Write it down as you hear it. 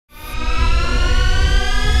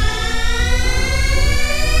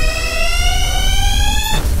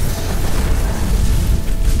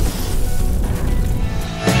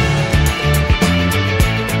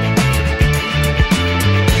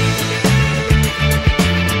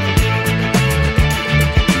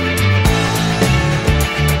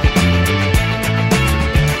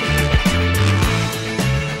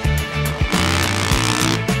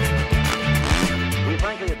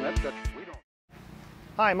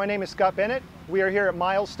Hi, my name is Scott Bennett. We are here at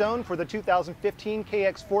Milestone for the 2015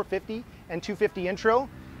 KX450 and 250 intro.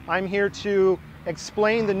 I'm here to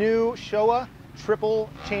explain the new Showa triple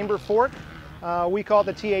chamber fork. We call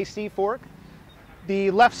it the TAC fork. The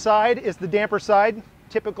left side is the damper side,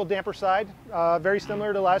 typical damper side, very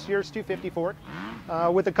similar to last year's 250 fork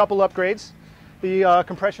with a couple upgrades. The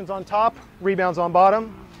compression's on top, rebounds on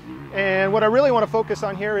bottom. And what I really want to focus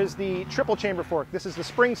on here is the triple chamber fork. This is the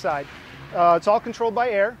spring side. It's all controlled by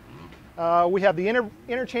air. We have the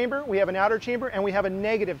inner chamber, we have an outer chamber, and we have a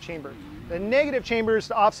negative chamber. The negative chamber is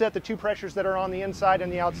to offset the two pressures that are on the inside and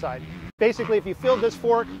the outside. Basically, if you filled this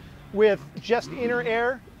fork with just inner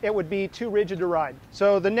air, it would be too rigid to ride.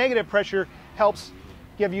 So the negative pressure helps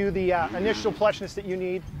give you the initial plushness that you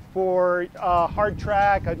need for a hard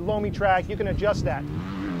track, a loamy track. You can adjust that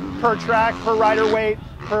per track, per rider weight,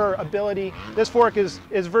 per ability. This fork is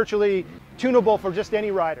virtually tunable for just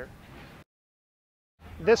any rider.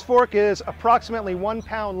 This fork is approximately 1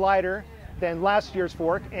 pound lighter than last year's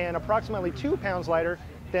fork and approximately 2 pounds lighter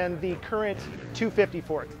than the current 250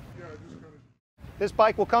 fork. This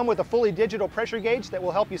bike will come with a fully digital pressure gauge that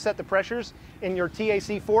will help you set the pressures in your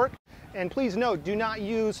TAC fork. And please note, do not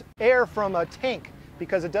use air from a tank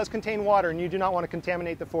because it does contain water and you do not want to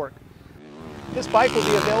contaminate the fork. This bike will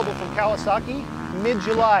be available from Kawasaki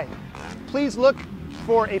mid-July. Please look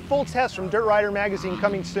for a full test from Dirt Rider magazine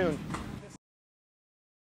coming soon.